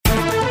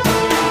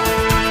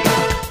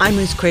I'm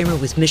Ruth Kramer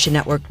with Mission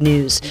Network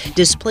News.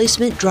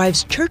 Displacement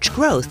drives church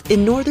growth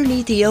in northern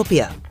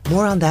Ethiopia.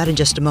 More on that in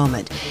just a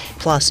moment.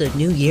 Plus, a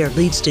new year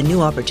leads to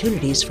new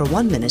opportunities for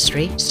one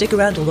ministry. Stick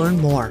around to learn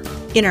more.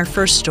 In our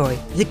first story,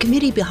 the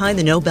committee behind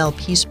the Nobel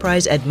Peace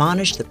Prize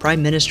admonished the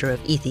Prime Minister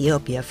of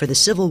Ethiopia for the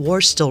civil war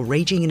still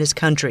raging in his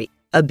country.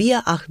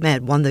 Abiy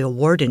Ahmed won the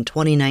award in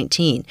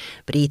 2019,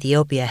 but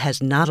Ethiopia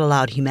has not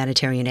allowed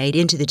humanitarian aid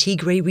into the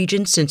Tigray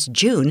region since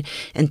June,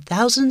 and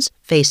thousands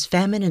face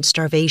famine and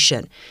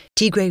starvation.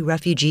 Tigray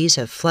refugees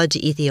have fled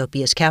to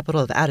Ethiopia's capital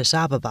of Addis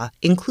Ababa,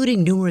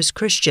 including numerous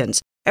Christians.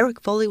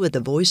 Eric Foley with the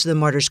Voice of the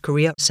Martyrs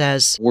Korea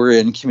says, "We're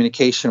in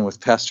communication with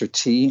Pastor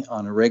T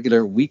on a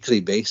regular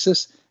weekly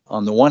basis.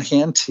 On the one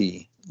hand,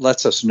 T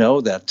lets us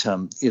know that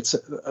it's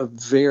a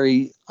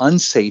very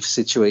unsafe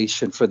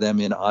situation for them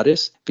in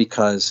Addis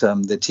because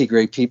the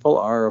Tigray people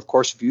are, of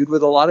course, viewed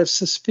with a lot of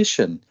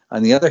suspicion.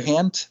 On the other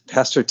hand,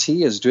 Pastor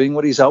T is doing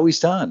what he's always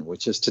done,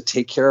 which is to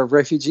take care of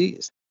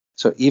refugees.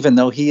 So even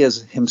though he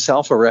is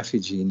himself a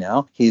refugee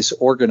now, he's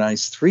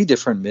organized 3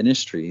 different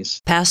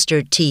ministries."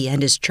 Pastor T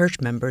and his church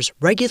members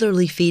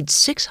regularly feed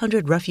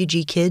 600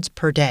 refugee kids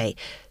per day.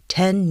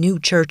 10 new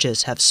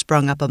churches have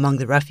sprung up among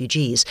the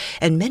refugees,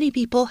 and many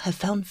people have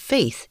found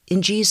faith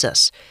in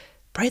Jesus.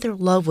 Pray their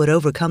love would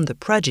overcome the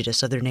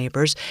prejudice of their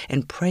neighbors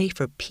and pray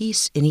for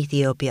peace in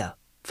Ethiopia.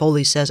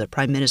 Foley says of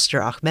Prime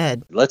Minister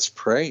Ahmed, "Let's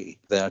pray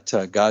that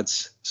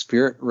God's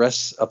Spirit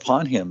rests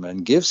upon him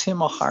and gives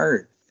him a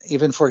heart,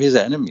 even for his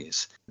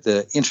enemies.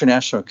 The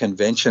international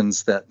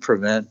conventions that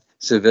prevent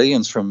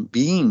civilians from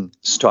being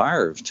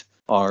starved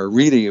are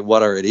really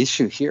what are at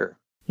issue here."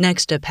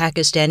 Next, a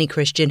Pakistani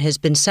Christian has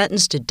been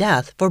sentenced to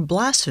death for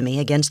blasphemy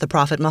against the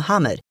Prophet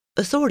Muhammad.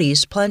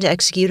 Authorities plan to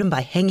execute him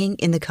by hanging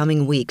in the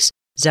coming weeks.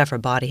 Zafar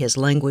Badi has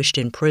languished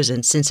in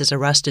prison since his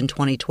arrest in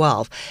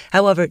 2012.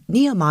 However,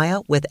 Nehemiah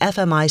with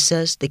FMI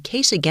says the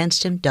case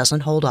against him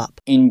doesn't hold up.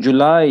 In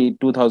July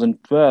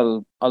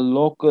 2012, a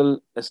local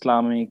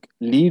Islamic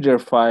leader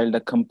filed a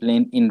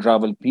complaint in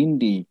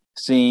Rawalpindi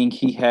saying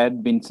he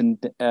had been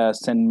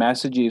sent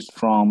messages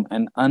from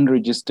an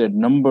unregistered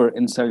number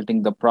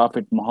insulting the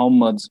Prophet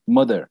Muhammad's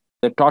mother.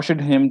 They tortured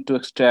him to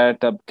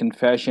extract a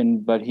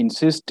confession, but he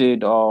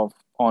insisted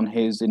on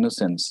his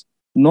innocence.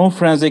 No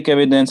forensic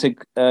evidence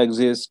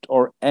exists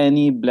or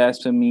any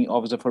blasphemy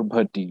of Zafar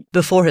Bhatti.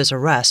 Before his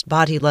arrest,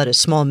 Bhatti led a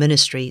small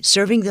ministry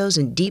serving those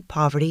in deep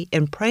poverty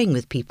and praying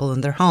with people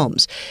in their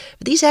homes.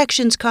 But these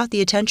actions caught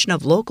the attention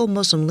of local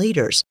Muslim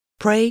leaders.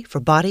 Pray for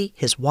Bhatti,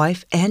 his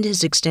wife, and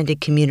his extended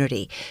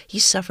community. He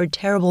suffered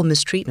terrible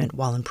mistreatment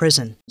while in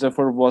prison.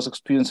 Zafar was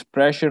experiencing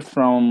pressure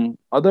from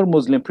other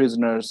Muslim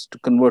prisoners to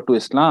convert to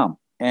Islam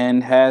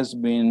and has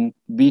been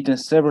beaten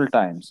several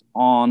times.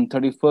 On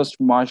 31st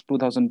March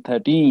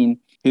 2013,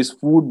 his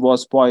food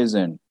was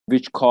poisoned,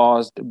 which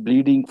caused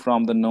bleeding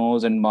from the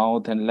nose and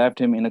mouth and left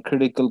him in a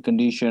critical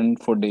condition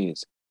for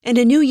days. And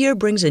a new year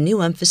brings a new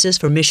emphasis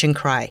for Mission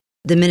Cry.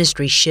 The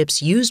ministry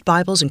ships used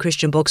Bibles and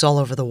Christian books all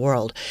over the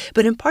world.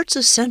 But in parts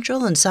of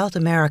Central and South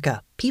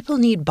America, people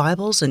need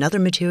Bibles and other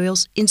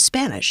materials in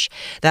Spanish.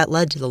 That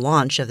led to the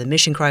launch of the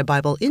Mission Cry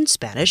Bible in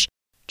Spanish.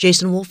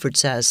 Jason Wolford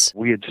says,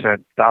 "We had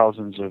sent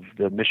thousands of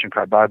the Mission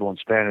Cry Bible in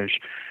Spanish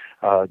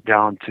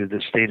down to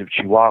the state of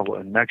Chihuahua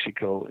in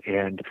Mexico,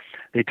 and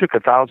they took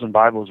 1,000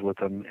 Bibles with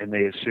them, and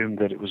they assumed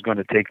that it was going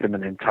to take them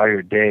an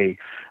entire day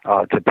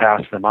to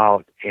pass them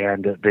out,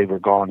 and they were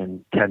gone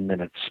in 10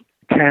 minutes.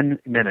 10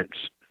 minutes.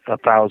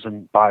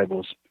 1,000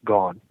 Bibles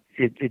gone.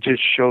 It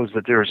just shows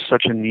that there is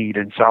such a need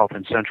in South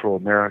and Central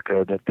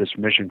America that this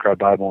Mission Cry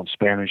Bible in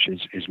Spanish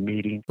is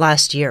meeting."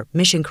 Last year,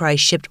 Mission Cry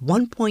shipped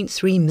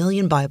 1.3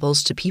 million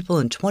Bibles to people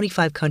in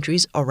 25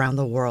 countries around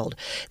the world.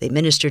 They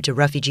ministered to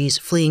refugees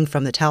fleeing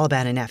from the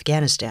Taliban in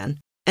Afghanistan.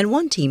 And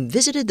one team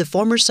visited the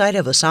former site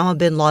of Osama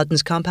bin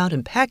Laden's compound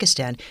in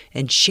Pakistan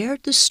and shared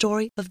the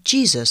story of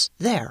Jesus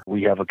there.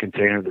 "We have a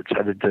container that's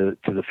headed to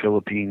the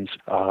Philippines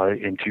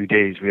in 2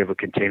 days. We have a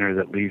container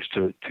that leaves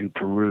to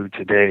Peru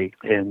today,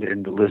 and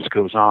the list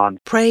goes on."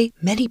 Pray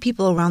many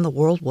people around the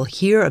world will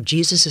hear of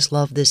Jesus'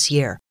 love this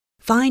year.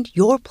 Find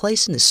your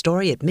place in the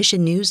story at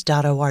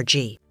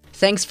missionnews.org.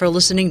 Thanks for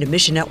listening to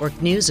Mission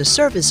Network News, a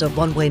service of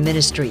One Way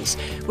Ministries.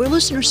 We're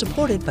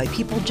listener-supported by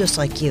people just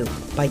like you.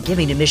 By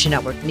giving to Mission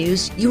Network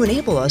News, you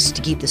enable us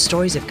to keep the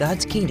stories of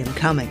God's kingdom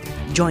coming.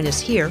 Join us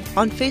here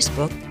on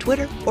Facebook,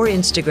 Twitter, or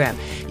Instagram.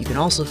 You can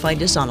also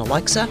find us on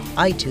Alexa,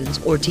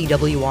 iTunes, or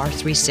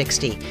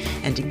TWR360.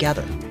 And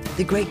together,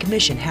 the Great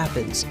Commission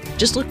happens.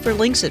 Just look for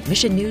links at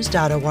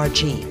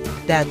missionnews.org.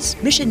 That's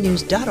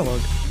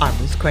missionnews.org. I'm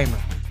Ruth Kramer.